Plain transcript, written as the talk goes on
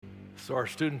So our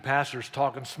student pastor's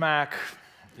talking smack.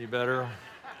 You better.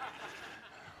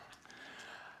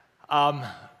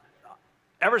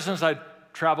 Ever since I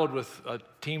traveled with a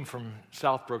team from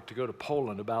Southbrook to go to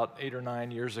Poland about 8 or 9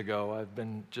 years ago, I've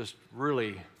been just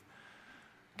really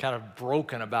kind of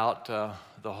broken about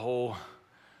the whole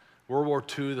World War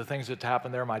II, the things that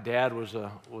happened there. My dad was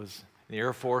in the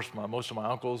Air Force. Most of my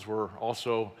uncles were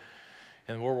also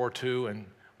in World War II, and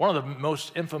one of the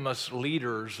most infamous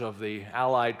leaders of the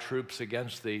Allied troops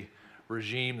against the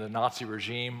regime, the Nazi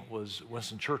regime, was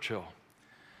Winston Churchill.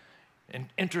 An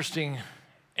interesting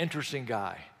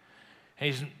guy.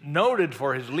 And he's noted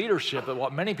for his leadership, but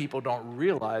what many people don't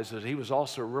realize is he was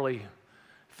also really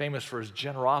famous for his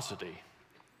generosity.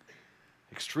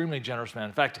 Extremely generous man.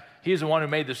 In fact, he's the one who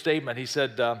made the statement. He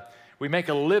said, we make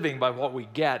a living by what we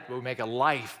get, but we make a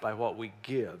life by what we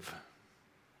give.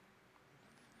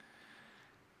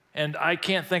 And I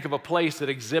can't think of a place that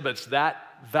exhibits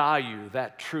that value,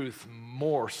 that truth,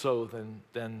 more so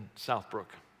than Southbrook.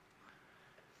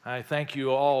 I thank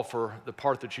you all for the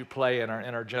part that you play in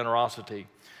our generosity.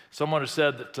 Someone has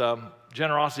said that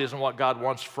generosity isn't what God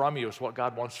wants from you, it's what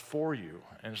God wants for you.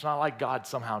 And it's not like God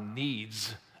somehow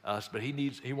needs us, but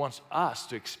He wants us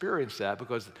to experience that,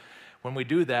 because when we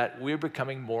do that, we're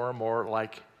becoming more and more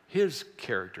like His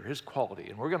character, His quality.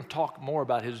 And we're going to talk more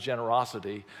about His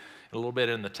generosity a little bit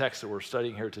in the text that we're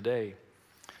studying here today.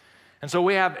 And so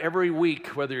we have every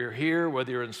week, whether you're here,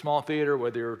 whether you're in small theater,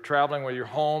 whether you're traveling, whether you're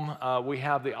home, we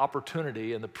have the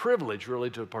opportunity and the privilege really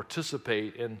to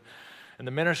participate in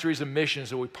the ministries and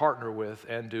missions that we partner with,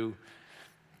 and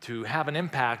to have an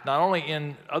impact not only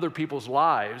in other people's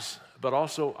lives, but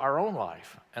also our own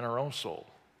life and our own soul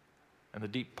and the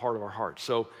deep part of our heart.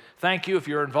 So thank you if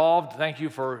you're involved. Thank you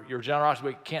for your generosity.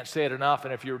 We can't say it enough.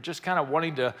 And if you're just kind of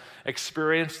wanting to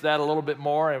experience that a little bit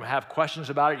more and have questions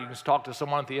about it, you can talk to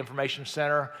someone at the information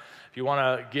center. If you want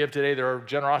to give today, there are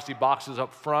generosity boxes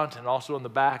up front and also in the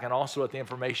back, and also at the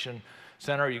information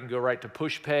center. You can go right to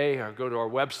Push Pay or go to our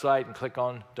website and click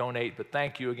on Donate. But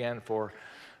thank you again for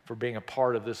being a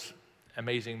part of this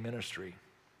amazing ministry.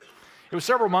 It was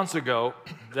several months ago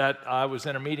that I was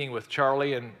in a meeting with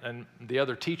Charlie and the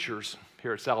other teachers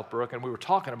here at Southbrook, and we were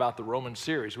talking about the Romans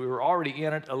series. We were already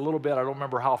in it a little bit. I don't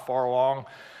remember how far along.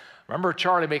 I remember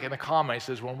Charlie making the comment. He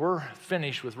says, when we're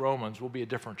finished with Romans, we'll be a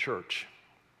different church.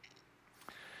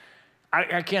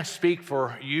 I can't speak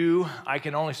for you. I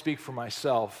can only speak for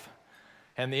myself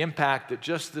and the impact that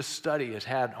just this study has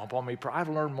had upon me. I've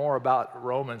learned more about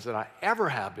Romans than I ever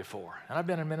have before, and I've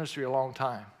been in ministry a long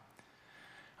time.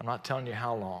 I'm not telling you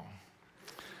how long.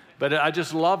 But I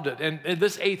just loved it. And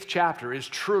this 8th chapter is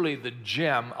truly the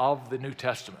gem of the New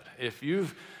Testament. If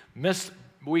you've missed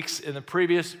weeks in the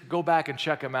previous, go back and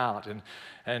check them out.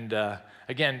 And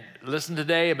again, listen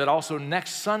today, but also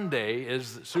next Sunday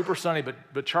is Super Sunday.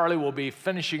 But Charlie will be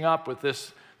finishing up with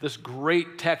this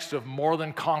great text of More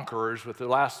Than Conquerors with the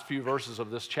last few verses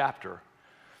of this chapter.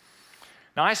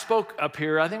 Now, I spoke up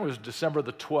here, I think it was December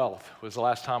the 12th was the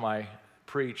last time I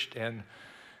preached, and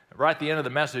right at the end of the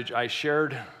message, I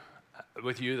shared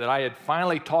with you that I had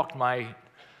finally talked my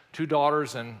 2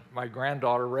 daughters and my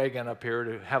granddaughter, Reagan, up here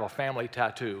to have a family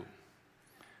tattoo.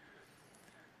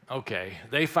 Okay,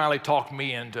 they finally talked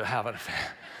me into having a family.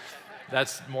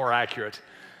 That's more accurate.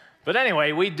 But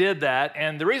anyway, we did that,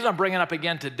 and the reason I'm bringing it up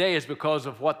again today is because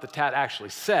of what the tat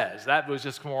actually says. That was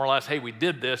just more or less, hey, we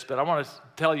did this, but I want to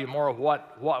tell you more of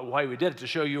why we did it, to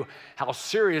show you how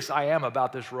serious I am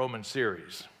about this Roman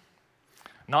series.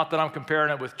 Not that I'm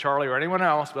comparing it with Charlie or anyone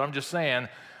else, but I'm just saying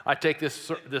I take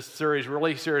this series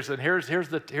really serious. And here's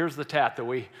the tat that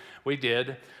we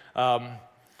did. And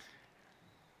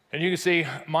you can see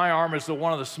my arm is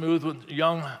one of the smooth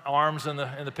young arms in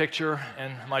the picture,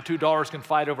 and my 2 daughters can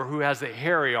fight over who has the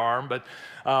hairy arm. But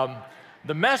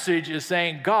the message is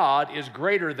saying God is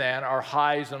greater than our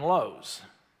highs and lows.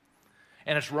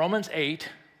 And it's Romans 8,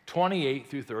 28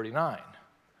 through 39,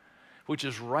 which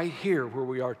is right here where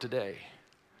we are today.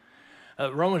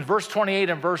 Romans verse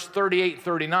 28 and verse 38,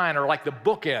 39 are like the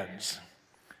bookends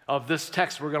of this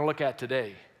text we're going to look at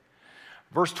today.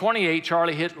 Verse 28,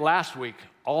 Charlie hit last week.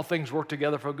 All things work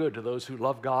together for good to those who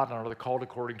love God and are called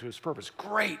according to His purpose.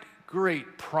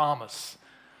 Great promise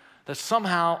that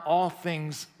somehow all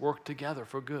things work together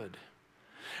for good.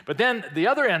 But then the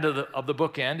other end of the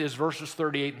bookend is verses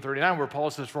 38 and 39, where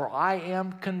Paul says, for I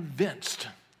am convinced.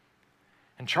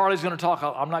 And Charlie's going to talk,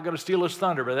 I'm not going to steal his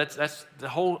thunder, but that's the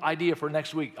whole idea for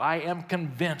next week. I am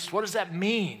convinced. What does that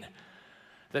mean?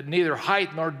 That neither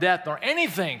height nor depth nor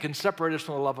anything can separate us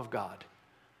from the love of God.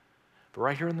 But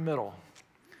right here in the middle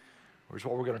is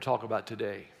what we're going to talk about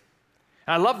today.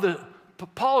 And I love the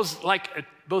Paul is like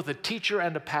both a teacher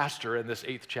and a pastor in this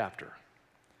 8th chapter.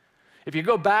 If you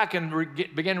go back and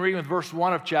begin reading with verse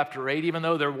 1 of chapter 8, even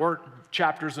though there weren't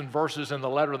chapters and verses in the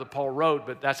letter that Paul wrote,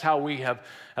 but that's how we have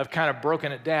kind of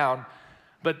broken it down.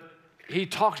 But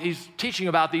he's teaching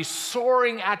about these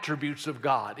soaring attributes of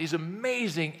God, these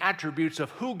amazing attributes of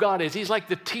who God is. He's like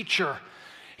the teacher.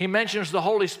 He mentions the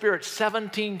Holy Spirit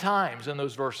 17 times in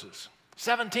those verses.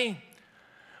 17.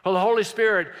 Well, the Holy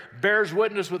Spirit bears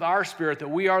witness with our spirit that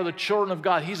we are the children of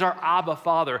God. He's our Abba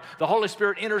Father. The Holy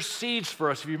Spirit intercedes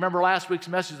for us. If you remember last week's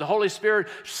message, the Holy Spirit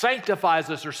sanctifies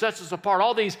us or sets us apart.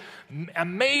 All these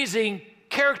amazing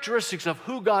characteristics of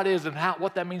who God is and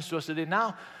what that means to us today.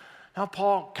 Now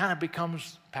Paul kind of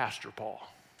becomes Pastor Paul.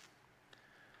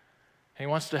 He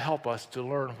wants to help us to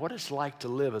learn what it's like to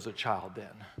live as a child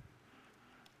then.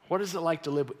 What is it like to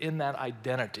live in that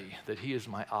identity that he is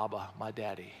my Abba, my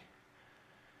daddy?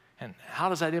 And how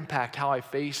does that impact how I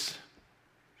face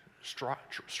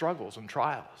struggles and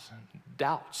trials and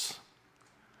doubts?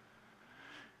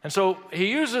 And so he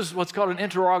uses what's called an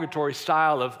interrogatory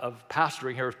style of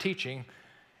pastoring here, of teaching,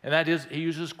 and that is he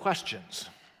uses questions.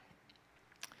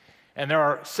 And there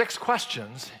are 6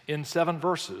 questions in 7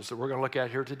 verses that we're going to look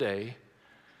at here today.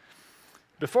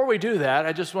 Before we do that,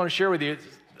 I just want to share with you,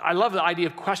 I love the idea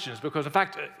of questions because, in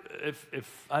fact,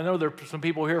 if I know there are some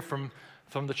people here from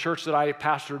the church that I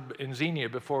pastored in Xenia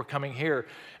before coming here,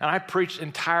 and I preached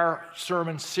entire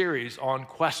sermon series on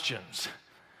questions.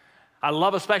 I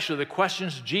love especially the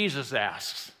questions Jesus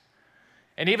asks,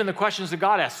 and even the questions that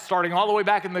God asks, starting all the way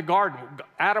back in the garden.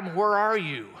 Adam, where are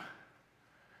you?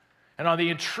 And on the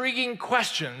intriguing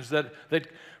questions that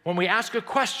when we ask a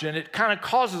question, it kind of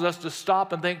causes us to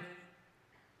stop and think,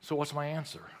 so what's my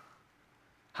answer?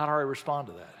 How do I respond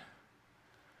to that?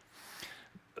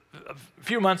 A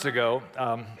few months ago,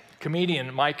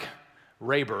 comedian Mike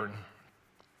Rayburn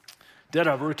did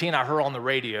a routine I heard on the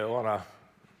radio on a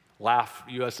Laugh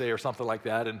USA or something like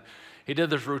that, and he did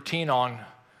this routine on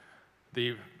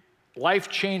the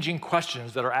life-changing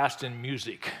questions that are asked in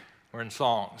music or in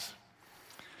songs.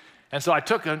 And so I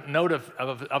took a note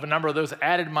of a number of those,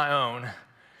 added my own,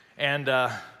 and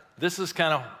this is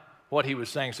kind of what he was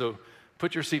saying, so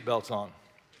put your seatbelts on.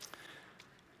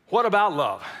 What about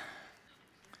love?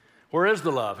 Where is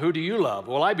the love? Who do you love?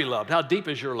 Will I be loved? How deep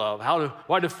is your love?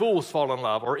 Why do fools fall in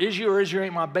love? Or is you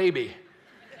ain't my baby?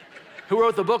 Who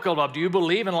wrote the book of love? Do you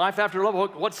believe in life after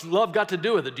love? What's love got to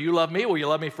do with it? Do you love me? Will you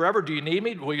love me forever? Do you need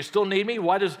me? Will you still need me?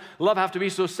 Why does love have to be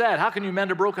so sad? How can you mend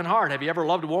a broken heart? Have you ever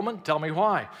loved a woman? Tell me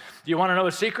why. Do you want to know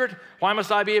a secret? Why must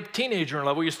I be a teenager in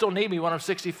love? Will you still need me when I'm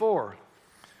 64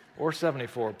 or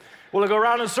 74? Will it go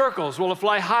around in circles? Will it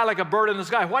fly high like a bird in the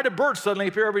sky? Why do birds suddenly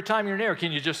appear every time you're near?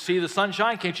 Can you just see the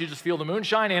sunshine? Can't you just feel the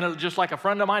moonshine? Ain't it just like a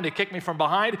friend of mine to kick me from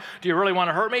behind? Do you really want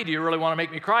to hurt me? Do you really want to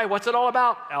make me cry? What's it all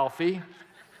about, Alfie?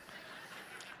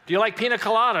 Do you like pina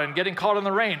colada and getting caught in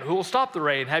the rain? Who will stop the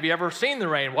rain? Have you ever seen the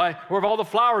rain? Where have all the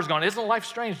flowers gone? Isn't life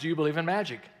strange? Do you believe in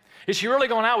magic? Is she really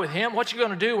going out with him? What's she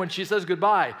going to do when she says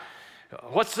goodbye?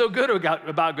 What's so good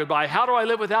about goodbye? How do I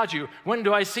live without you? When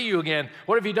do I see you again?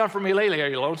 What have you done for me lately? Are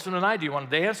you lonesome tonight? Do you want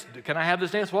to dance? Can I have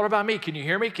this dance? What about me? Can you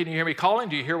hear me? Can you hear me calling?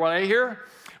 Do you hear what I hear?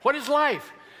 What is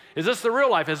life? Is this the real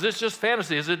life? Is this just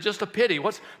fantasy? Is it just a pity?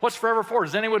 What's forever for?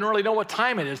 Does anyone really know what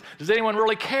time it is? Does anyone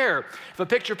really care? If a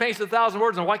picture paints 1,000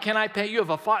 words, then why can't I paint you? If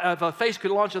a face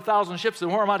could launch 1,000 ships, then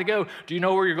where am I to go? Do you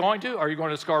know where you're going to? Are you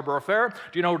going to Scarborough Fair?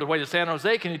 Do you know the way to San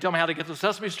Jose? Can you tell me how to get to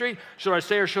Sesame Street? Should I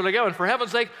stay or should I go? And for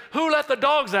heaven's sake, who let the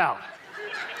dogs out?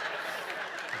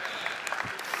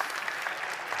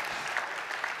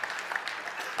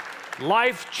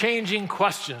 Life-changing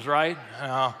questions, right?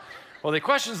 Well, the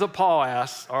questions that Paul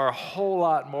asks are a whole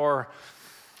lot more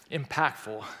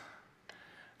impactful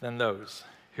than those.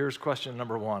 Here's question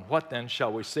number 1. What then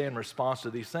shall we say in response to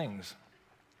these things?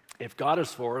 If God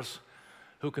is for us,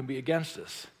 who can be against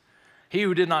us? He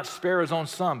who did not spare his own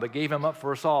son, but gave him up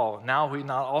for us all, now will he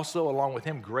not also, along with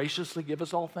him, graciously give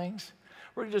us all things?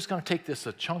 We're just going to take this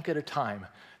a chunk at a time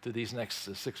through these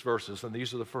next 6 verses, and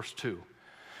these are the first 2.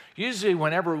 Usually,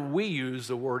 whenever we use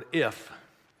the word if,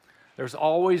 there's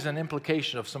always an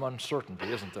implication of some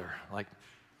uncertainty, isn't there? Like,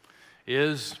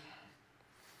 is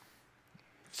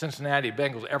Cincinnati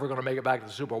Bengals ever going to make it back to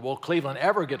the Super Bowl? Will Cleveland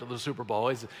ever get to the Super Bowl?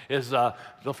 Is the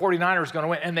 49ers going to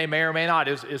win? And they may or may not.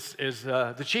 Is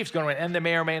the Chiefs going to win? And they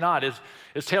may or may not. Is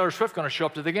Taylor Swift going to show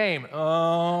up to the game?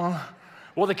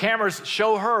 Will the cameras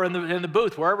show her in the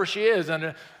booth, wherever she is?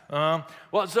 And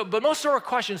but most of our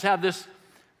questions have this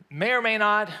may or may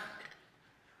not.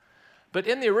 But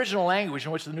in the original language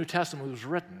in which the New Testament was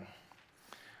written,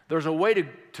 there's a way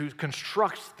to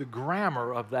construct the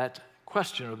grammar of that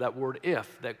question, of that word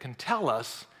if, that can tell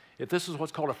us if this is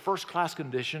what's called a first-class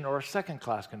condition or a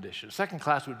second-class condition. Second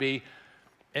class would be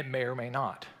it may or may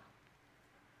not.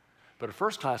 But a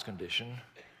first-class condition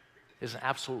is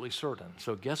absolutely certain.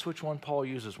 So guess which one Paul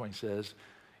uses when he says,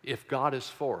 if God is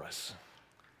for us?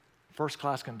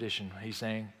 First-class condition, he's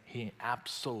saying he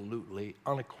absolutely,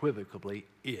 unequivocally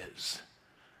is.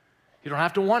 You don't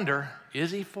have to wonder, is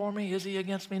he for me? Is he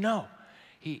against me? No,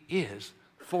 he is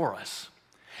for us.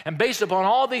 And based upon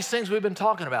all these things we've been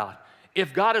talking about,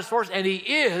 if God is for us, and he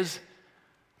is,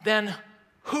 then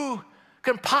who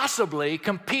can possibly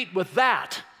compete with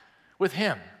that, with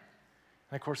him?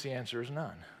 And of course the answer is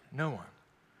none, no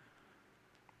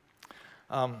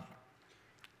one.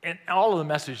 In all of the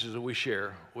messages that we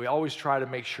share, we always try to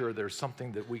make sure there's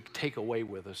something that we take away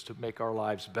with us to make our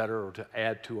lives better or to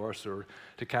add to us or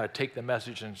to kind of take the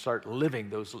message and start living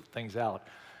those things out.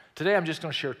 Today I'm just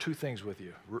going to share two things with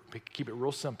you. Keep it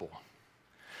real simple.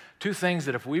 Two things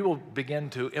that if we will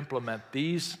begin to implement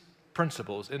these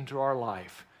principles into our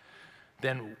life,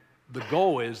 then the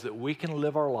goal is that we can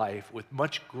live our life with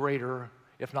much greater,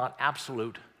 if not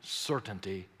absolute,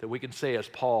 certainty that we can say as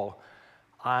Paul,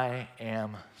 I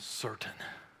am certain.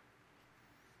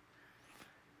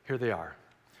 Here they are.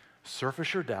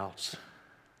 Surface your doubts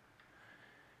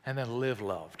and then live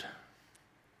loved.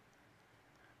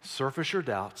 Surface your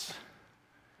doubts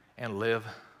and live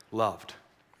loved.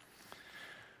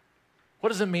 What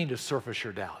does it mean to surface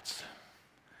your doubts?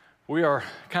 We are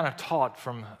kind of taught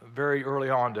from very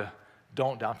early on to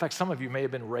don't doubt. In fact, some of you may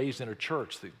have been raised in a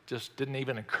church that just didn't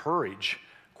even encourage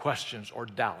questions or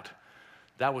doubt.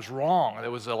 That was wrong.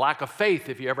 There was a lack of faith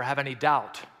if you ever have any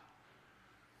doubt.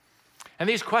 And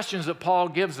these questions that Paul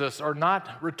gives us are not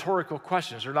rhetorical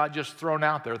questions. They're not just thrown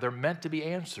out there. They're meant to be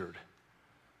answered.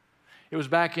 It was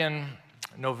back in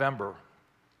November,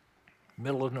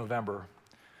 middle of November,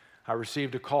 I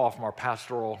received a call from our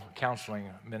pastoral counseling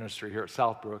ministry here at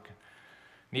Southbrook,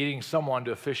 needing someone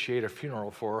to officiate a funeral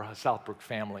for a Southbrook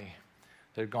family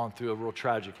that had gone through a real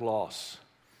tragic loss.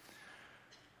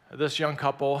 This young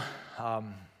couple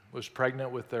was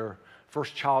pregnant with their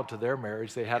first child to their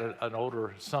marriage. They had an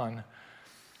older son,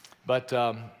 but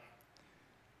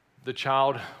the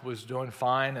child was doing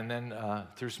fine, and then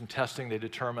through some testing, they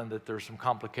determined that there's some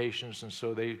complications, and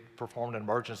so they performed an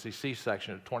emergency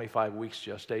C-section at 25 weeks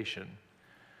gestation.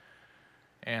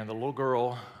 And the little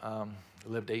girl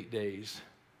lived 8 days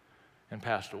and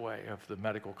passed away of the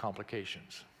medical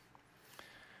complications.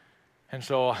 And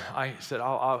so I said,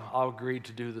 I'll agree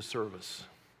to do the service.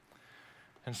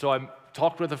 And so I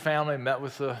talked with the family, met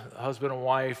with the husband and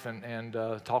wife, and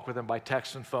talked with them by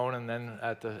text and phone, and then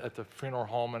at the funeral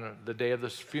home, and the day of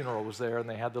this funeral was there, and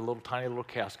they had the tiny little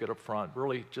casket up front,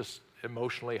 really just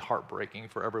emotionally heartbreaking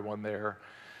for everyone there.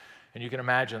 And you can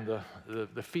imagine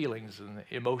the feelings and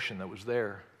the emotion that was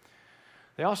there.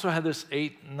 They also had this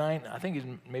 9, I think he's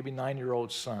maybe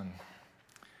 9-year-old son.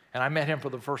 And I met him for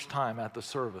the first time at the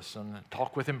service and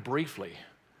talked with him briefly.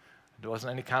 It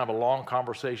wasn't any kind of a long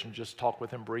conversation, just talked with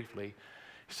him briefly.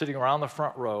 Sitting around the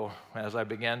front row as I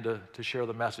began to share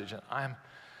the message. And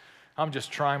I'm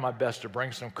just trying my best to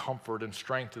bring some comfort and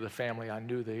strength to the family. I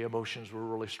knew the emotions were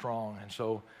really strong. And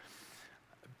so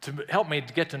to help me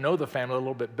to get to know the family a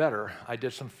little bit better, I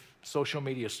did some social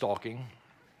media stalking.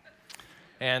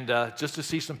 And just to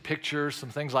see some pictures, some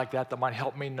things like that might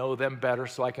help me know them better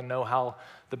so I can know how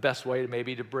the best way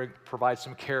maybe to provide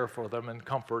some care for them and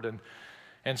comfort.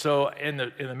 And so in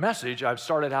the message, I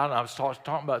started out and I was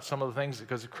talking about some of the things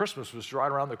because Christmas was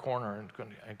right around the corner, and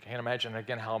I can't imagine,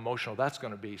 again, how emotional that's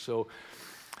going to be. So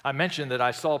I mentioned that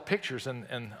I saw pictures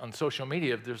on social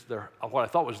media of what I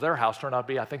thought was their house turned out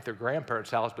to be, I think, their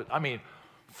grandparents' house, but I mean,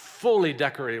 fully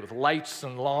decorated with lights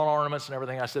and lawn ornaments and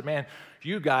everything. I said, man,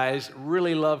 you guys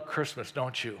really love Christmas,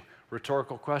 don't you?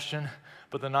 Rhetorical question.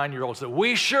 But the 9-year-old said,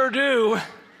 we sure do.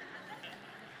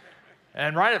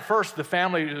 And right at first, the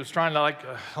family was trying to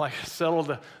like settle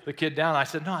the kid down. I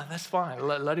said, no, that's fine.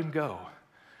 Let him go.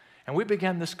 And we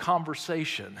began this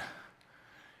conversation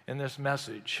in this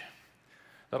message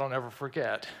that I'll never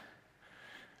forget.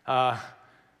 I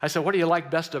said, what do you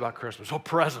like best about Christmas? Oh,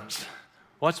 presents.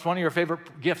 What's one of your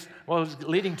favorite gifts? What it was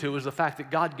leading to was the fact that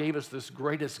God gave us this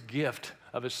greatest gift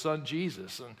of his son,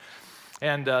 Jesus.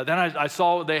 And then I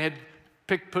saw they had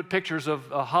put pictures of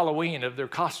Halloween, of their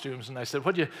costumes, and I said,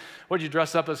 what'd you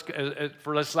dress up as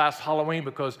for this last Halloween?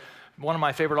 Because one of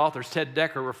my favorite authors, Ted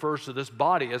Decker, refers to this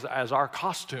body as our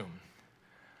costume.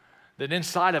 That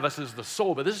inside of us is the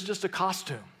soul, but this is just a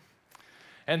costume.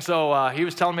 And so he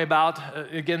was telling me about,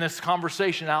 again, this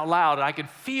conversation out loud, and I could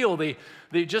feel the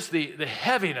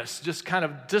heaviness just kind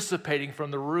of dissipating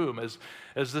from the room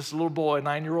as this little boy,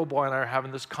 9-year-old boy, and I are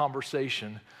having this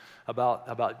conversation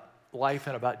about life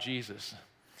and about Jesus.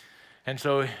 And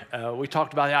so we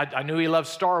talked about it. I knew he loved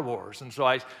Star Wars. And so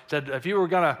I said, if you were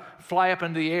going to fly up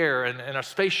into the air in a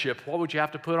spaceship, what would you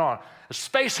have to put on? A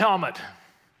space helmet.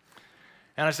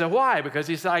 And I said, why? Because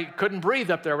he said, I couldn't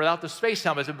breathe up there without the space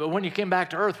helmet. I said, but when you came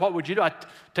back to Earth, what would you do? I'd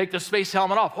take the space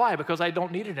helmet off. Why? Because I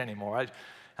don't need it anymore. And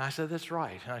I said, that's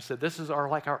right. And I said, this is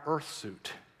like our Earth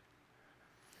suit.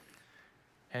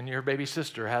 And your baby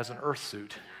sister has an Earth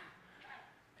suit.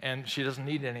 And she doesn't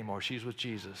need it anymore. She's with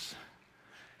Jesus.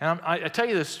 And I tell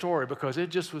you this story because it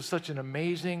just was such an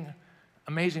amazing,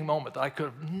 amazing moment that I could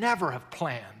have never have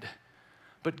planned.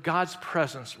 But God's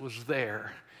presence was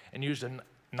there and used a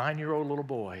 9-year-old little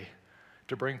boy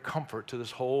to bring comfort to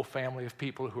this whole family of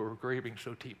people who are grieving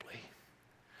so deeply.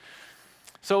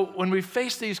 So when we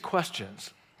face these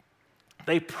questions,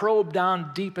 they probe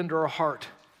down deep into our heart,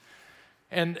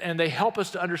 and they help us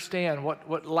to understand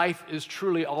what life is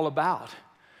truly all about.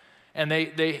 And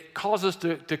they cause us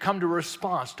to come to a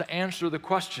response, to answer the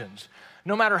questions.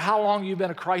 No matter how long you've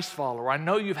been a Christ follower, I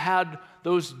know you've had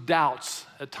those doubts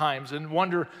at times and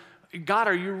wonder, God,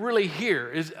 are you really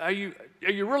here? Are you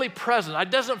really present?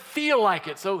 It doesn't feel like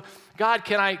it. So, God,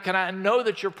 can I know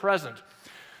that you're present?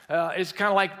 It's kind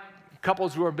of like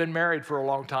couples who have been married for a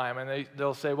long time, and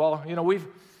they'll say, well, you know, we've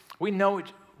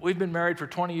been married for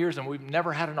 20 years and we've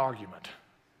never had an argument.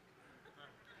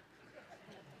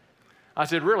 I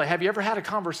said, really, have you ever had a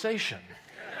conversation?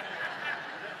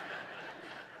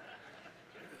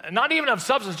 Not even of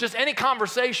substance, just any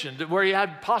conversation where you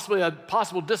had possibly a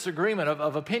possible disagreement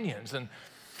of opinions.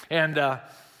 And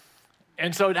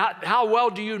so how well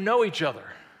do you know each other?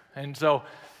 And so,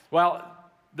 well,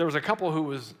 there was a couple who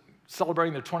was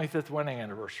celebrating their 25th wedding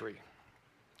anniversary.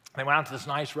 They went out to this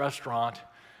nice restaurant,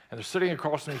 and they're sitting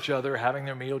across from each other, having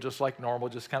their meal just like normal,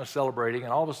 just kind of celebrating.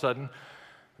 And all of a sudden,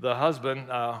 the husband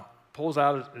pulls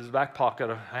out of his back pocket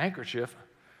a handkerchief,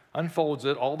 unfolds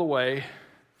it all the way,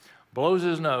 blows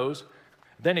his nose,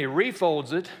 then he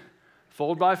refolds it,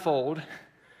 fold by fold,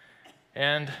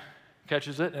 and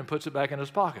catches it and puts it back in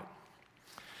his pocket.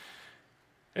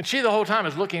 And she the whole time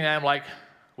is looking at him like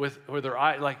with her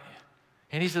eye, like,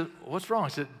 and he said, what's wrong? I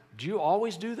said, do you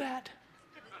always do that?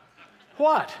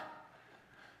 What?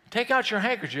 Take out your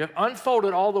handkerchief, unfold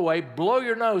it all the way, blow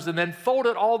your nose, and then fold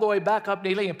it all the way back up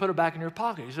neatly and put it back in your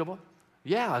pocket. He said, well,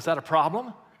 yeah, is that a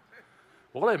problem?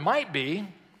 Well, it might be.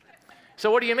 So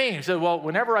what do you mean? He said, well,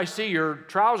 whenever I see your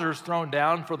trousers thrown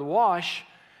down for the wash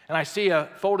and I see a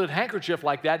folded handkerchief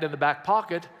like that in the back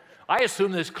pocket, I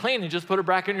assume that it's clean and just put it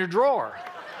back in your drawer.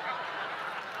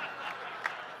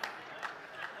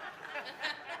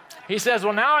 He says,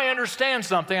 well, now I understand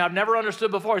something I've never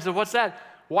understood before. He said, what's that?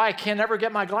 Why I can never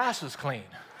get my glasses clean.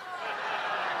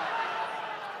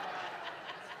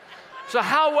 So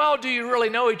how well do you really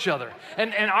know each other?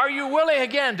 And are you willing,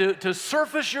 again, to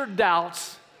surface your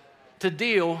doubts, to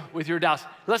deal with your doubts?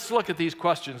 Let's look at these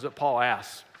questions that Paul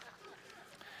asks.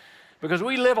 Because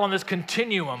we live on this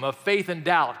continuum of faith and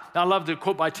doubt. Now, I love the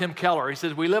quote by Tim Keller. He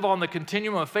says, we live on the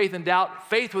continuum of faith and doubt.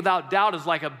 Faith without doubt is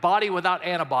like a body without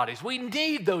antibodies. We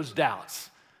need those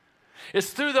doubts. It's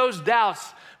through those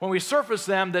doubts, when we surface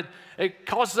them, that it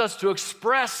causes us to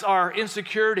express our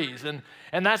insecurities. And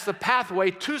that's the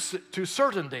pathway to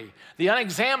certainty. The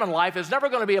unexamined life is never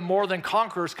going to be a more than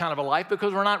conquerors kind of a life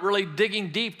because we're not really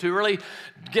digging deep to really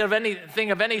give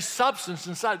anything of any substance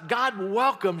inside. God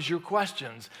welcomes your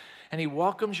questions, and he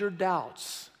welcomes your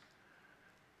doubts.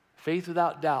 Faith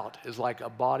without doubt is like a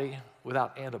body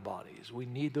without antibodies. We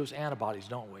need those antibodies,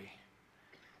 don't we?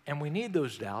 And we need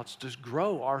those doubts to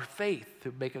grow our faith,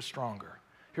 to make us stronger.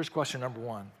 Here's question number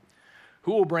 1.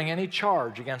 Who will bring any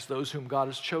charge against those whom God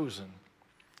has chosen?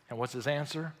 And what's his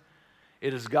answer?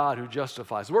 It is God who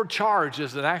justifies. The word charge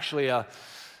is actually a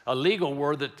legal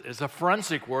word that is a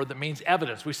forensic word that means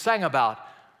evidence. We sang about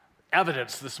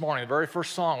evidence this morning. The very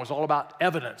first song was all about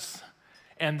evidence.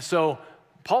 And so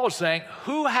Paul is saying,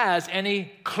 who has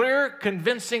any clear,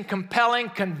 convincing, compelling,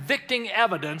 convicting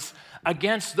evidence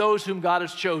against those whom God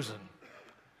has chosen?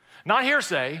 Not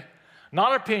hearsay,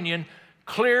 not opinion,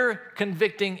 clear,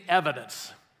 convicting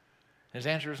evidence. His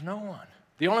answer is no one.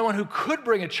 The only one who could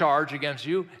bring a charge against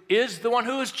you is the one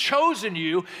who has chosen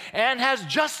you and has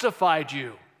justified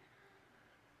you.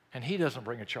 And he doesn't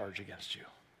bring a charge against you.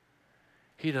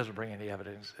 He doesn't bring any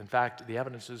evidence. In fact, the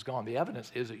evidence is gone. The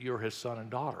evidence is that you're his son and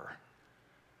daughter.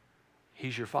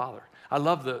 He's your father. I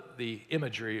love the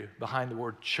imagery behind the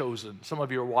word chosen. Some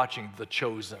of you are watching The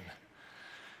Chosen,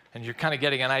 and you're kind of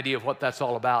getting an idea of what that's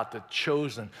all about, the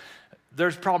chosen.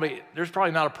 There's probably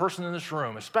not a person in this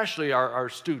room, especially our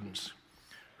students,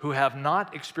 who have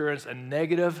not experienced a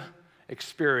negative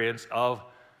experience of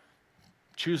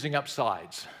choosing up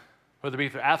sides. whether it be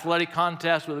for athletic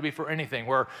contests, whether it be for anything,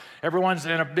 where everyone's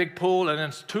in a big pool and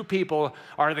then two people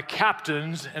are the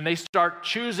captains and they start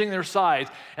choosing their sides.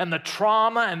 And the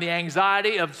trauma and the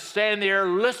anxiety of standing there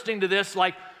listening to this,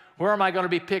 like, where am I going to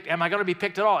be picked? Am I going to be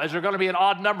picked at all? Is there going to be an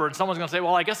odd number? And someone's going to say,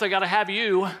 well, I guess I got to have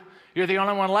you. You're the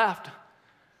only one left.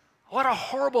 What a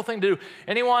horrible thing to do.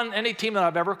 Any team that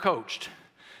I've ever coached,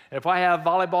 if I have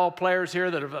volleyball players here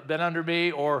that have been under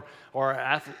me or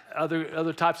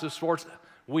other types of sports,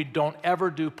 we don't ever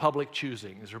do public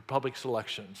choosings or public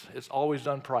selections. It's always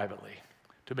done privately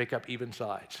to make up even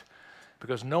sides,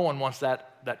 because no one wants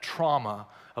that trauma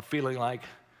of feeling like,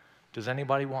 does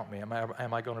anybody want me?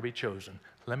 Am I going to be chosen?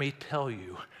 Let me tell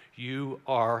you, you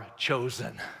are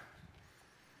chosen.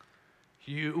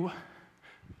 You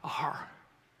are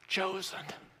chosen.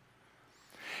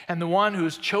 And the one who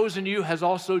has chosen you has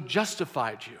also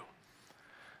justified you.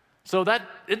 So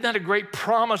isn't that a great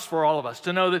promise for all of us,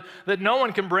 to know that no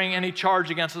one can bring any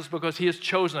charge against us because he has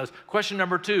chosen us. Question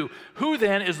number 2, who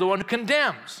then is the one who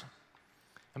condemns?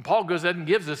 And Paul goes ahead and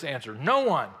gives this answer. No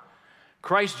one.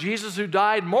 Christ Jesus, who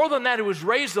died, more than that, who was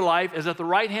raised to life, is at the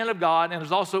right hand of God and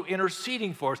is also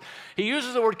interceding for us. He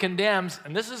uses the word condemns,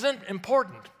 and this isn't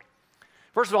important.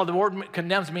 First of all, the word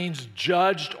condemns means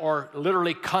judged or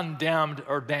literally condemned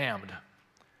or damned.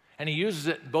 And he uses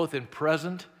it both in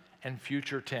present and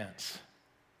future tense.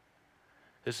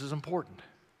 This is important.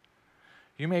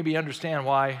 You maybe understand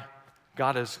why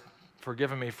God has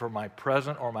forgiven me for my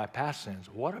present or my past sins.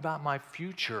 What about my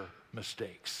future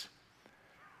mistakes?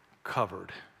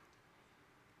 Covered.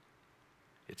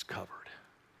 It's covered.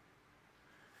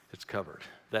 It's covered.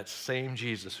 That same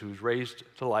Jesus who's raised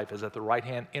to life is at the right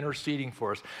hand interceding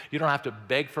for us. You don't have to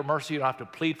beg for mercy. You don't have to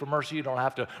plead for mercy. You don't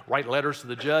have to write letters to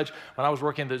the judge. When I was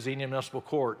working at the Xenia Municipal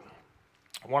Court,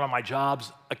 one of my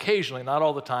jobs, occasionally, not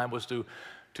all the time, was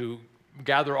to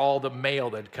gather all the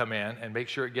mail that had come in and make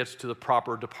sure it gets to the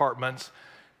proper departments,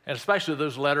 and especially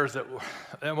those letters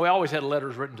and we always had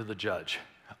letters written to the judge.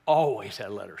 Always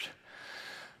had letters.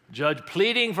 Judge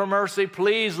pleading for mercy,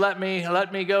 please let me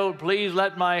go. Please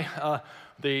let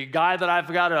the guy that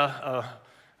I've got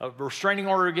a restraining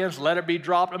order against, let it be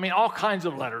dropped. I mean, all kinds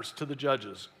of letters to the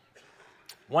judges.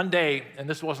 One day, and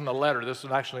this wasn't a letter, this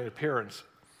was actually an appearance,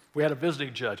 we had a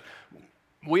visiting judge.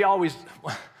 We always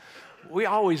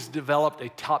developed a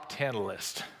top 10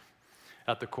 list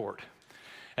at the court.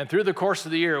 And through the course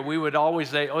of the year, we would always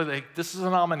say, this is a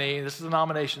nominee, this is a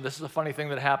nomination, this is a funny thing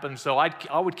that happened. So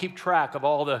I would keep track of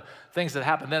all the things that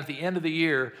happened. Then at the end of the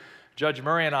year, Judge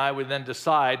Murray and I would then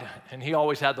decide, and he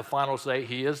always had the final say,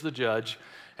 he is the judge,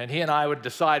 and he and I would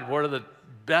decide what are the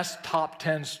best top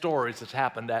 10 stories that's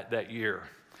happened that year.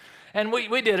 And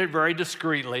we did it very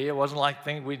discreetly. It wasn't like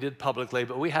things we did publicly,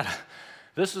 but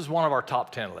this is one of our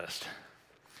top 10 lists.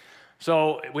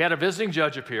 So we had a visiting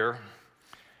judge appear,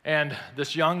 and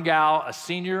this young gal, a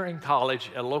senior in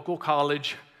college, a local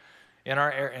college in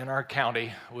our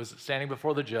county, was standing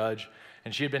before the judge,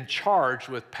 and she had been charged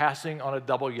with passing on a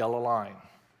double yellow line.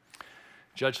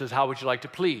 Judge says, how would you like to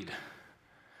plead?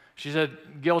 She said,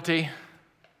 guilty.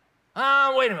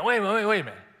 Wait a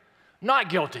minute. Not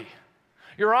guilty.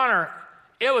 Your Honor,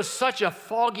 it was such a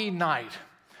foggy night,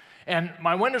 and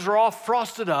my windows were all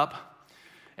frosted up,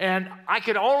 and I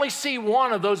could only see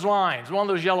one of those lines, one of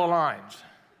those yellow lines.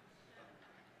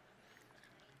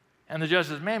 And the judge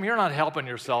says, ma'am, you're not helping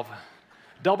yourself.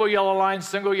 Double yellow line,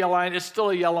 single yellow line, it's still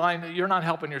a yellow line. You're not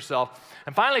helping yourself.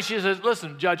 And finally she says,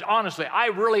 listen, Judge, honestly, I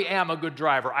really am a good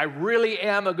driver. I really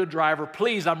am a good driver.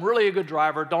 Please, I'm really a good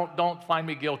driver. Don't find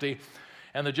me guilty.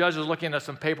 And the judge is looking at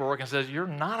some paperwork and says, you're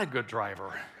not a good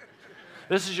driver.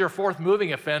 This is your 4th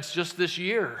moving offense just this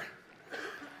year.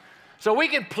 So we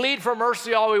can plead for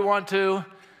mercy all we want to,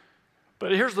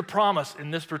 but here's the promise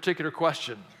in this particular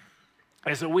question,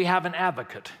 is that we have an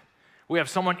advocate. We have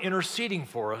someone interceding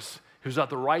for us who's at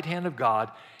the right hand of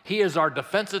God. He is our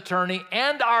defense attorney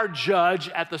and our judge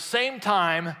at the same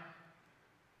time.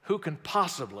 Who can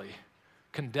possibly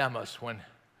condemn us when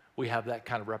we have that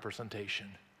kind of representation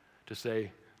to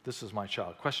say, this is my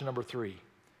child? Question number 3,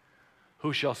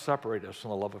 who shall separate us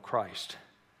from the love of Christ?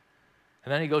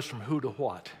 And then he goes from who to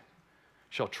what?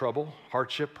 Shall trouble,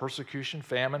 hardship, persecution,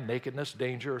 famine, nakedness,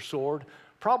 danger, or sword?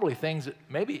 Probably things that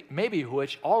maybe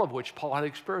all of which Paul had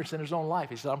experienced in his own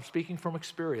life. He said, I'm speaking from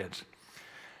experience.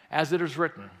 As it is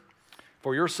written,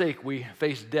 for your sake we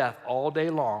face death all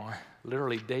day long,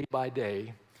 literally day by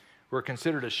day. We're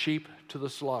considered as sheep to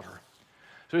the slaughter.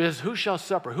 So he says, who shall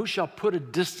separate? Who shall put a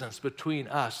distance between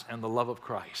us and the love of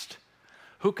Christ?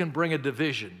 Who can bring a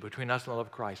division between us and the love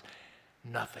of Christ?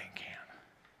 Nothing can.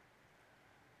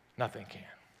 Nothing can.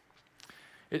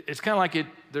 It's kind of like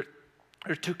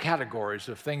There are two categories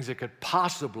of things that could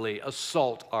possibly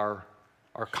assault our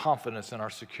confidence and our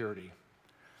security.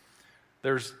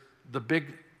 There's the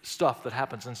big stuff that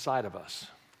happens inside of us.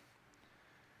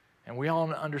 And we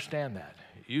all understand that.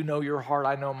 You know your heart,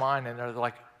 I know mine, and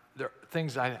they're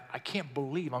things I can't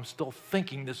believe I'm still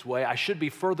thinking this way. I should be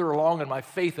further along in my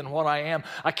faith than what I am.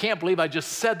 I can't believe I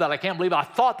just said that. I can't believe I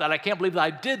thought that. I can't believe that I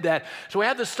did that. So we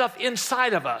have this stuff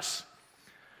inside of us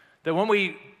that when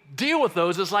we deal with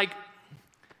those, it's like,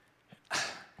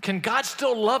 can God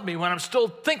still love me when I'm still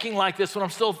thinking like this, when I'm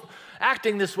still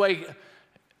acting this way?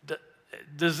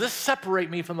 Does this separate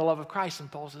me from the love of Christ?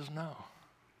 And Paul says, no.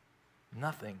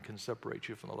 Nothing can separate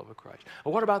you from the love of Christ.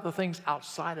 But what about the things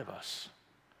outside of us?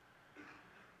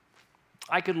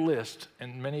 I could list,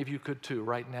 and many of you could too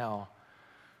right now,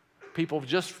 people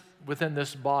just within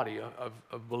this body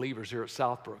of believers here at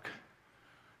Southbrook,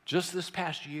 just this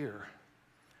past year,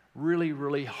 really,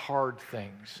 really hard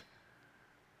things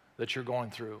that you're going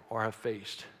through or have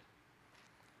faced.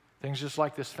 Things just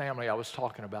like this family I was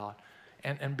talking about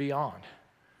and beyond.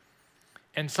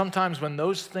 And sometimes when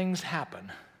those things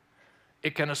happen,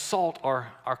 it can assault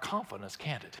our confidence,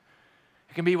 can't it?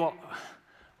 It can be, well,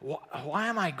 why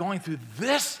am I going through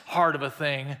this hard of a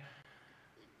thing?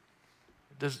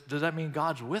 Does that mean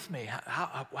God's with me?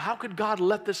 How could God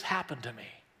let this happen to me?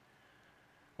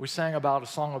 We sang about a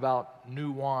song about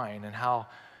new wine and how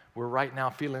we're right now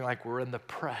feeling like we're in the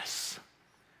press.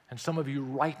 And some of you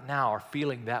right now are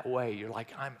feeling that way. You're like,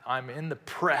 I'm in the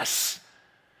press.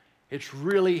 It's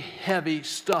really heavy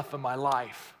stuff in my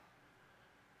life.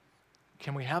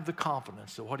 Can we have the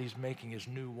confidence that what he's making is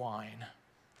new wine?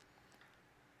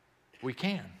 We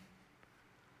can.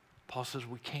 Paul says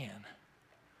we can.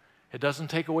 It doesn't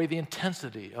take away the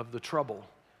intensity of the trouble,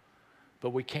 but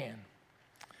we can.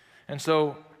 And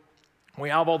so we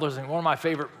have all those things. One of my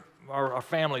favorite, our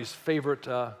family's favorite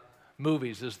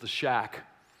movies is The Shack.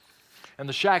 And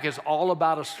The Shack is all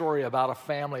about a story about a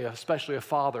family, especially a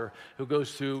father, who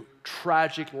goes through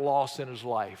tragic loss in his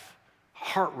life.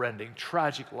 Heartrending,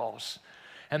 tragic loss.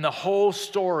 And the whole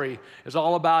story is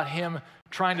all about him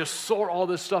trying to sort all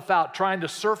this stuff out, trying to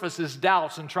surface his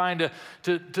doubts and trying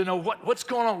to know what's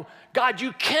going on. God,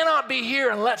 you cannot be here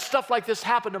and let stuff like this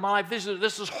happen to my life.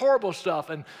 This is horrible stuff.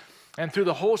 And through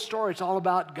the whole story, it's all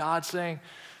about God saying,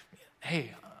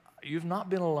 hey, you've not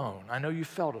been alone. I know you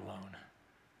felt alone.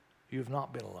 You've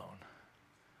not been alone.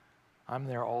 I'm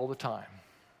there all the time,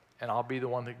 and I'll be the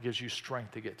one that gives you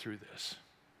strength to get through this.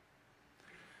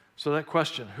 So that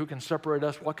question, who can separate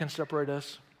us? What can separate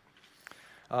us?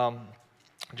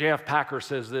 J.F. Packer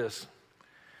says this.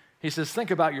 He says,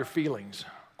 think about your feelings.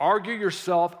 Argue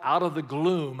yourself out of the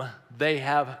gloom they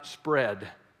have spread,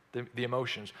 the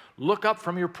emotions. Look up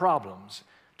from your problems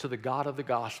to the God of the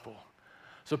gospel.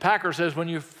 So Packer says, when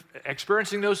you're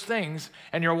experiencing those things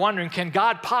and you're wondering, can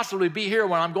God possibly be here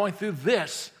when I'm going through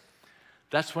this?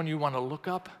 That's when you want to look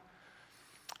up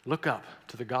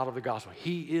to the God of the gospel.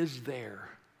 He is there.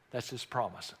 That's his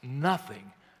promise.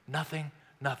 Nothing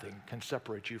can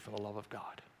separate you from the love of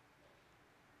God.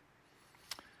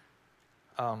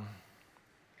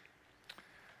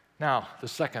 Now, the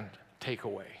second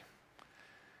takeaway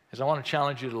is I want to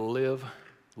challenge you to live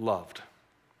loved.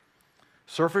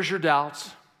 Surface your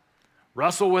doubts,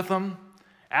 wrestle with them,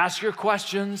 ask your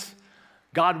questions.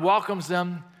 God welcomes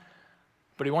them,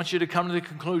 but he wants you to come to the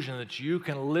conclusion that you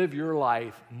can live your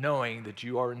life knowing that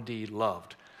you are indeed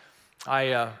loved.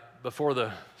 Before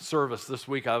the service this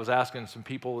week, I was asking some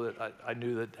people that I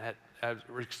knew that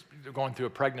were going through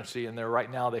a pregnancy, and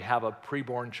right now they have a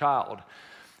preborn child.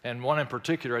 And one in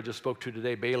particular I just spoke to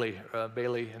today, Bailey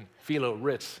and Philo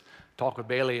Ritz, talked with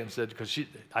Bailey and said, because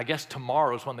I guess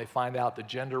tomorrow is when they find out the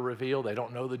gender reveal. They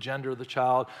don't know the gender of the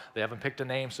child. They haven't picked a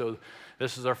name, so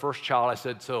this is their first child. I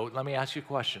said, so let me ask you a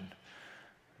question.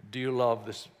 Do you love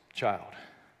this child?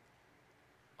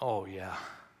 Oh, yeah.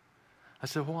 I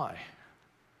said, why?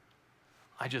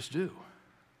 I just do.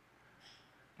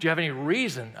 Do you have any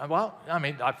reason? Well, I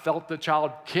mean, I felt the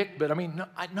child kick, but I mean,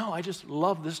 no, I just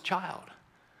love this child.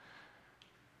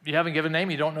 You haven't given a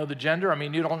name, you don't know the gender. I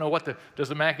mean, you don't know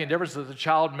does it make any difference that the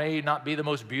child may not be the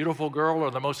most beautiful girl or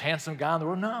the most handsome guy in the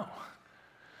world? No.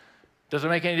 Does it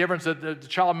make any difference that the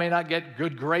child may not get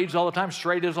good grades all the time,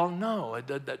 straight A's all? No,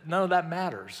 none of that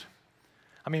matters.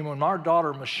 I mean, when our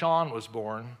daughter, Michonne, was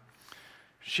born,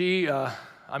 we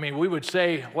would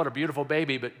say, what a beautiful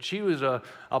baby, but she was a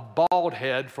bald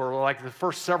head for like the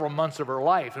first several months of her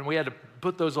life, and we had to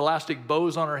put those elastic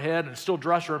bows on her head and still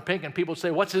dress her in pink, and people would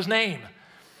say, what's his name?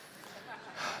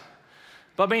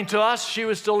 But I mean, to us, she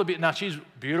was still now she's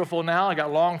beautiful now. I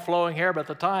got long flowing hair, but at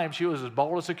the time, she was as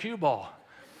bald as a cue ball.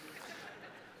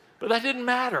 But that didn't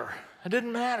matter. It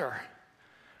didn't matter.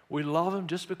 We love him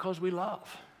just because we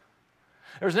love.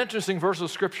 There's an interesting verse of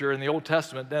Scripture in the Old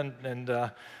Testament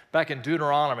and back in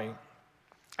Deuteronomy.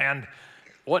 And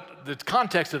what the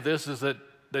context of this is that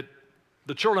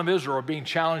the children of Israel are being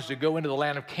challenged to go into the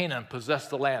land of Canaan and possess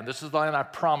the land. This is the land I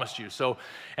promised you. So,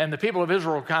 and the people of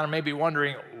Israel kind of may be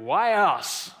wondering, why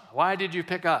us? Why did you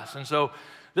pick us? And so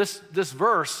this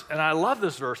verse, and I love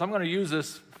this verse. I'm going to use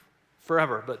this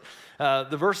forever. But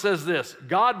the verse says this: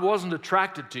 God wasn't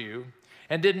attracted to you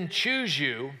and didn't choose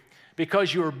you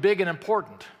because you were big and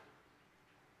important.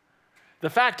 The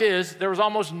fact is, there was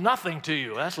almost nothing to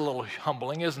you. That's a little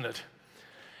humbling, isn't it?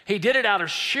 He did it out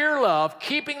of sheer love,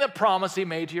 keeping the promise he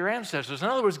made to your ancestors. In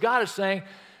other words, God is saying,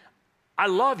 I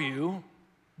love you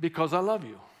because I love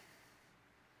you.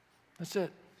 That's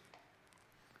it.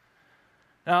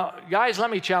 Now, guys,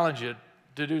 let me challenge you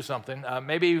to do something.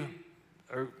 Maybe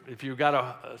or if you've got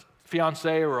a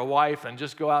fiance or a wife, and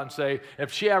just go out and say,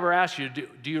 if she ever asks you,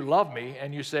 do you love me?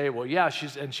 And you say, well, yeah.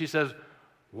 And she says,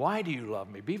 why do you love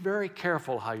me? Be very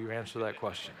careful how you answer that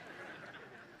question.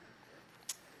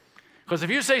 Because if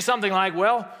you say something like,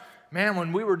 well, man,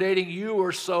 when we were dating, you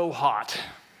were so hot.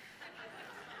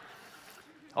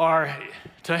 Or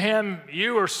to him,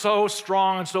 you were so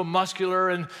strong and so muscular,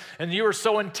 and you were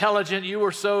so intelligent, you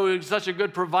were such a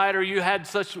good provider, you had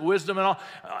such wisdom and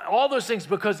all those things,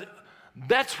 because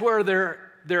that's where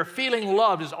their feeling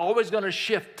loved is always going to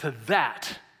shift to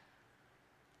that.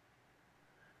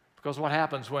 Because what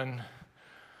happens when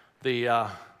the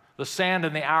sand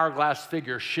in the hourglass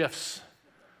figure shifts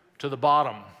to the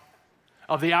bottom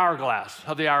of the hourglass,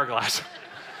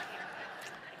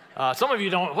 some of you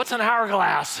don't, what's an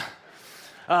hourglass?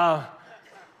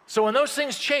 So when those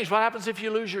things change, what happens if you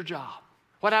lose your job?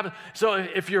 What happens? So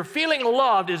if your feeling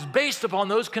loved is based upon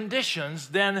those conditions,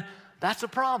 then that's a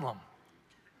problem.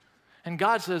 And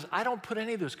God says, I don't put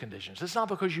any of those conditions. It's not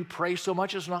because you pray so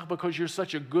much. It's not because you're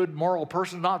such a good moral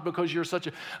person. Not because you're such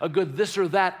a good this or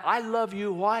that. I love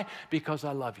you. Why? Because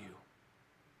I love you.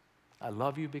 I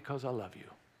love you because I love you.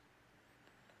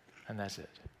 And that's it.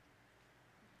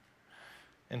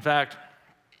 In fact,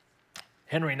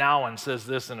 Henry Nouwen says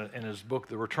this in his book,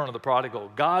 The Return of the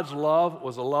Prodigal. God's love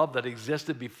was a love that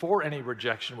existed before any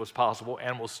rejection was possible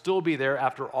and will still be there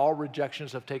after all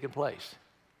rejections have taken place.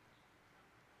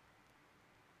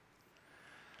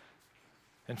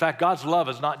 In fact, God's love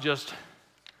is not just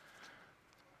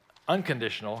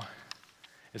unconditional,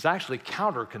 it's actually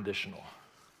counter-conditional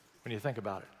when you think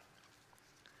about it.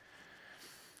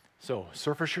 So,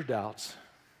 surface your doubts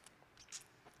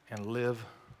and live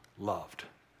loved.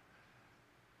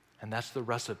 And that's the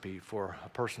recipe for a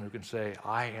person who can say,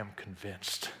 I am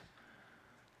convinced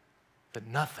that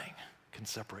nothing can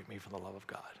separate me from the love of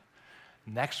God.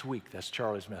 Next week, that's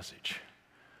Charlie's message.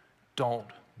 Don't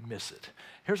miss it.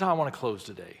 Here's how I want to close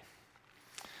today.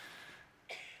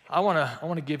 I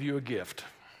want to give you a gift.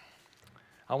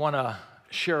 I want to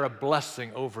share a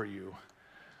blessing over you.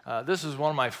 This is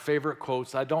one of my favorite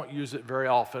quotes. I don't use it very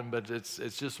often, but it's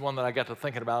just one that I got to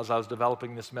thinking about as I was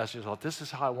developing this message. I thought, this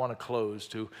is how I want to close,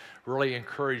 to really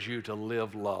encourage you to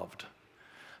live loved.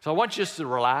 So I want you just to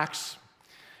relax.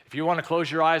 If you want to close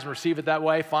your eyes and receive it that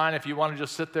way, fine. If you want to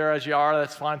just sit there as you are,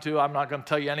 that's fine too. I'm not going to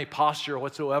tell you any posture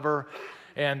whatsoever.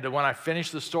 And when I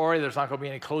finish the story, there's not going to be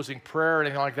any closing prayer or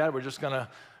anything like that. We're just going to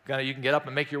you can get up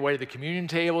and make your way to the communion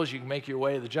tables. You can make your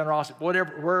way to the generosity,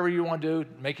 wherever you want to do.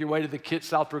 Make your way to the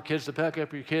Southbrook kids to pick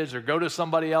up your kids, or go to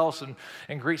somebody else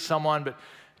and greet someone. But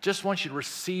just want you to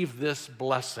receive this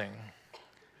blessing.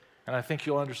 And I think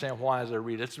you'll understand why as I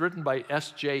read it. It's written by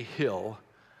S.J. Hill,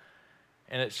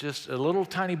 and it's just a little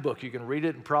tiny book. You can read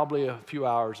it in probably a few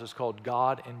hours. It's called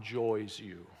God Enjoys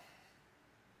You.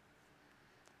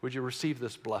 Would you receive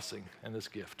this blessing and this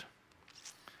gift?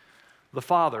 The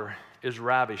Father is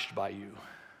ravished by you.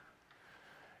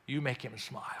 You make him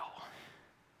smile.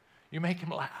 You make him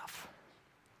laugh.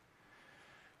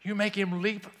 You make him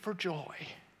leap for joy.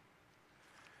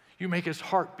 You make his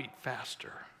heart beat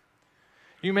faster.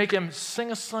 You make him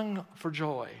sing a song for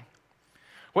joy.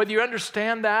 Whether you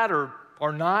understand that or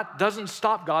not, doesn't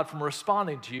stop God from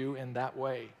responding to you in that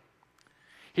way.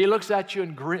 He looks at you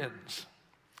and grins.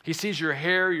 He sees your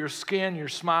hair, your skin, your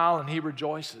smile, and he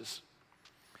rejoices.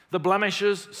 The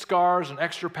blemishes, scars, and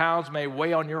extra pounds may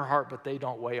weigh on your heart, but they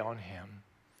don't weigh on him.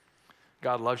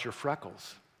 God loves your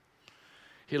freckles.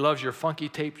 He loves your funky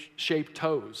tape-shaped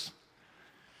toes.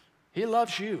 He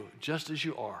loves you just as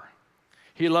you are.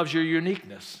 He loves your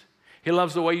uniqueness. He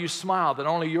loves the way you smile that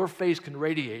only your face can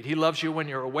radiate. He loves you when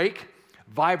you're awake,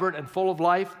 vibrant, and full of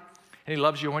life. And he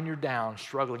loves you when you're down,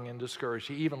 struggling, and discouraged.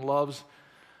 He loves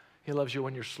you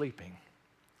when you're sleeping.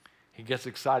 He gets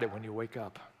excited when you wake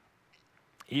up.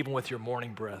 even with your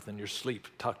morning breath and your sleep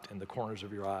tucked in the corners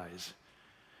of your eyes.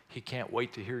 He can't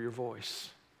wait to hear your voice.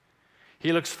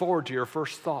 He looks forward to your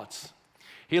first thoughts.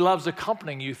 He loves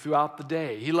accompanying you throughout the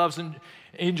day. He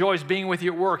enjoys being with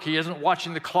you at work. He isn't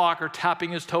watching the clock or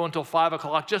tapping his toe until 5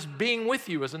 o'clock. Just being with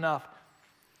you is enough.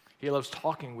 He loves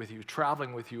talking with you,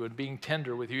 traveling with you, and being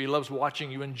tender with you. He loves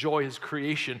watching you enjoy his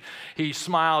creation. He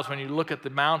smiles when you look at the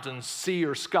mountains, sea,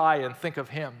 or sky and think of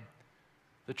him.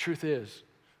 The truth is,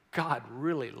 God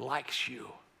really likes you.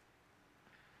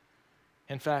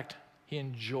 In fact, he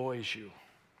enjoys you.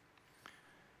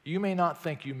 You may not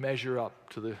think you measure up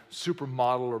to the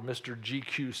supermodel or Mr.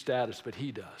 GQ status, but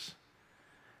he does.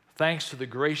 Thanks to the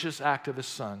gracious act of his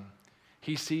Son,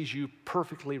 he sees you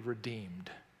perfectly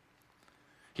redeemed.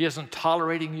 He isn't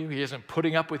tolerating you. He isn't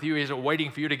putting up with you. He isn't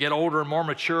waiting for you to get older and more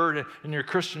mature in your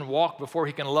Christian walk before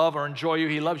he can love or enjoy you.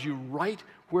 He loves you right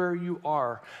where you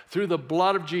are. Through the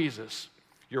blood of Jesus,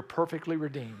 you're perfectly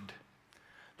redeemed.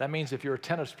 That means if you're a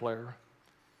tennis player,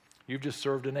 you've just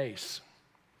served an ace.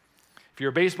 If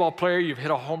you're a baseball player, you've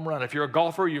hit a home run. If you're a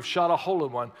golfer, you've shot a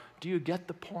hole-in-one. Do you get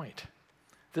the point?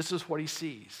 This is what he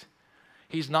sees.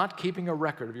 He's not keeping a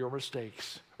record of your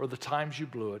mistakes or the times you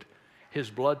blew it. His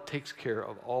blood takes care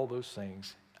of all those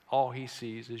things. All he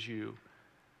sees is you,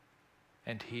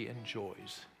 and he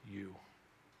enjoys you.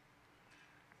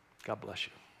 God bless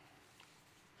you.